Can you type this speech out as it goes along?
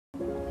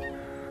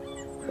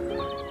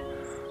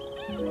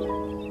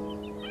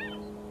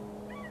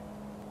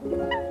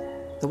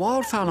The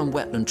Wildfowl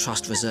Wetland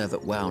Trust Reserve at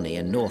Welney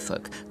in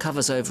Norfolk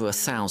covers over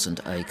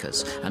 1,000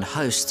 acres and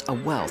hosts a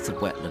wealth of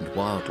wetland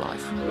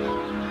wildlife.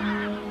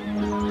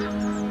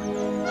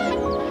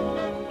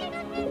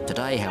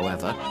 Today,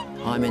 however,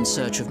 I'm in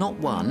search of not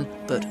one,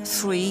 but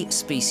 3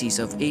 species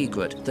of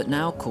egret that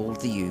now call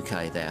the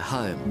UK their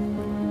home.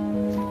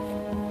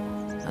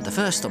 And the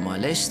first on my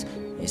list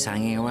is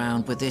hanging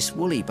around with this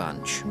woolly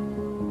bunch.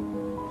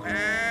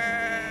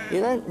 You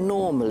don't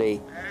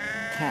normally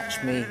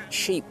catch me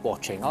sheep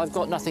watching. I've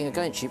got nothing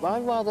against sheep. I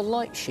rather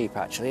like sheep,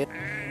 actually.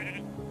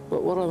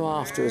 But what I'm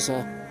after is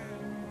a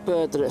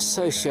bird that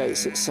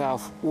associates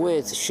itself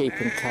with sheep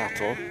and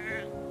cattle.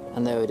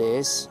 And there it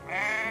is,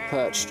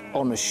 perched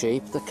on a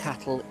sheep, the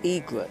cattle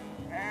egret.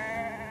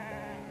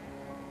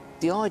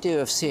 The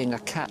idea of seeing a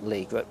cattle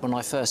egret when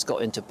I first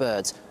got into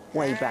birds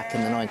way back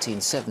in the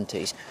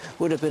 1970s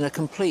would have been a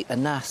complete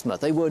anathema.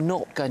 They were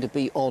not going to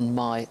be on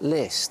my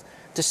list,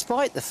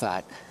 despite the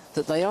fact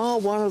that they are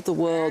one of the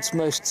world's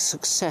most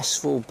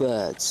successful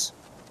birds.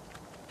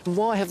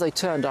 Why have they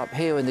turned up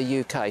here in the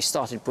UK,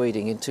 started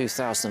breeding in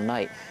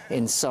 2008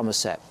 in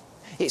Somerset?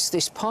 It's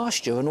this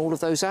pasture and all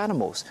of those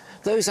animals.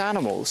 Those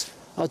animals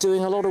are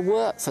doing a lot of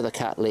work for the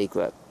cattle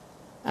egret.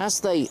 As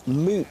they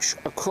mooch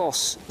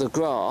across the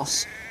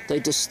grass,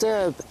 they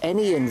disturb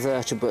any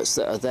invertebrates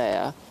that are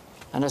there,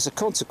 and as a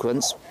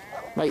consequence,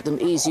 make them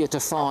easier to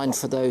find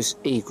for those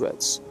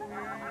egrets.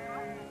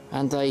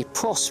 And they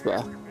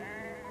prosper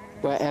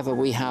wherever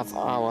we have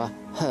our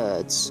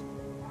herds.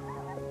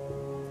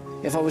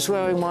 If I was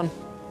wearing one,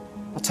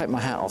 I'd take my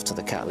hat off to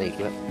the cattle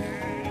egret.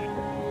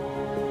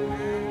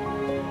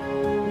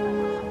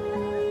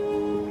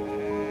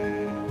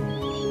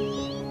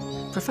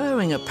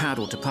 Preferring a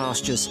paddle to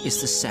pastures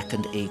is the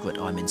second egret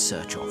I'm in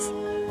search of.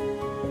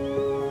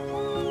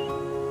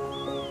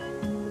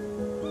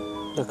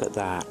 Look at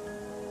that,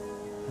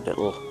 a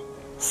little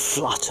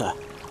flutter,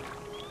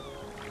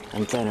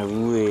 and then a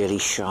really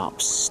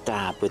sharp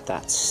stab with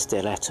that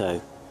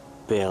stiletto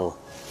bill.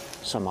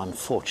 Some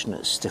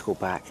unfortunate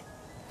stickleback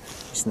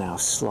is now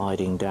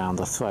sliding down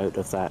the throat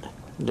of that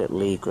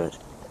little egret.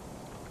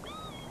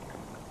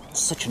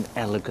 Such an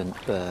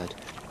elegant bird.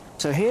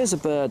 So here's a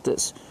bird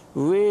that's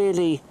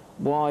really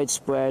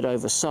widespread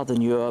over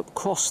southern Europe,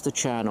 crossed the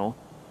Channel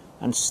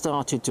and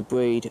started to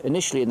breed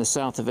initially in the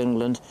south of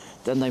England,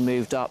 then they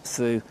moved up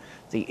through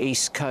the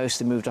east coast,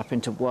 they moved up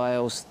into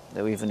Wales,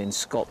 they're even in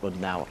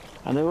Scotland now.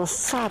 And they're a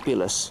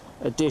fabulous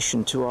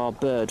addition to our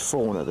bird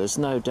fauna, there's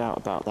no doubt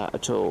about that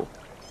at all.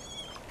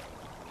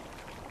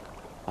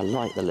 I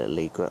like the little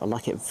egret, I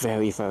like it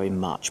very, very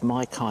much,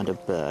 my kind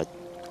of bird.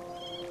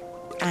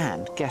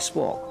 And guess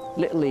what?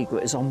 Little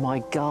egret is on my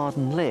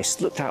garden list.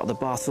 Looked out of the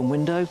bathroom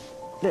window,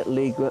 little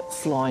egret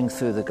flying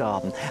through the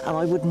garden. And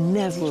I would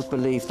never have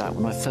believed that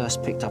when I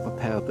first picked up a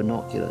pair of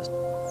binoculars.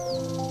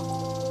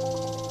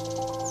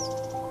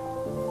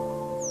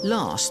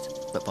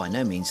 Last, but by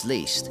no means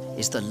least,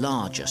 is the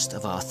largest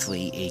of our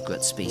 3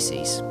 egret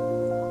species.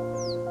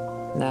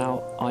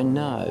 Now, I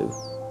know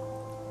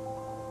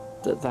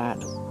that that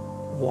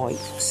white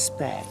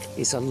speck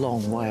is a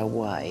long way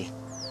away,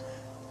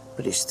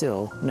 but it's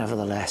still,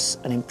 nevertheless,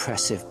 an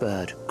impressive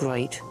bird.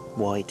 Great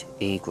white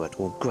egret,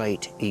 or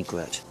great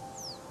egret.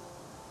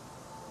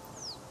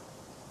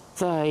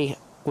 They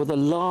were the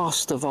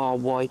last of our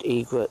white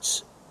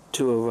egrets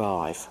to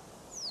arrive.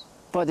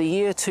 By the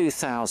year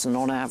 2000,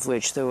 on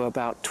average, there were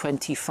about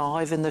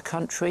 25 in the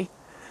country,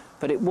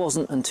 but it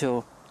wasn't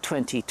until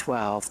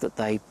 2012 that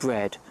they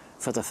bred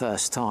for the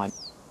first time.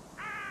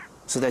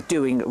 So they're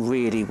doing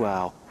really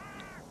well.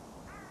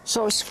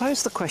 So I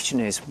suppose the question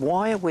is,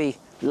 why are we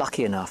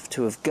lucky enough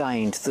to have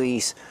gained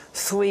these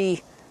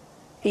 3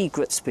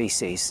 egret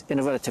species in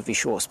a relatively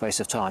short space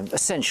of time,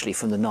 essentially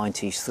from the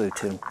 90s through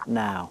to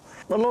now?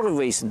 A lot of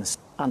reasons,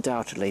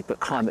 undoubtedly, but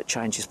climate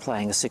change is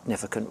playing a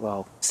significant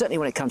role. Certainly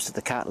when it comes to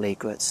the cattle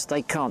egrets,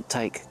 they can't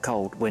take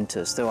cold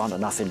winters. There aren't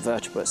enough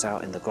invertebrates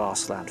out in the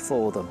grassland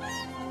for them.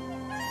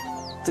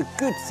 The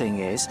good thing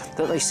is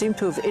that they seem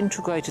to have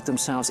integrated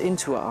themselves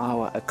into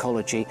our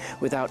ecology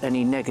without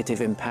any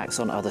negative impacts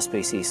on other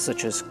species,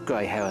 such as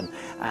grey heron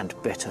and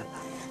bittern.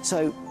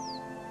 So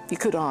you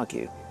could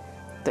argue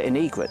that in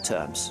egret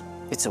terms,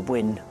 it's a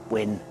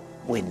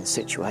win-win-win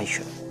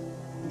situation.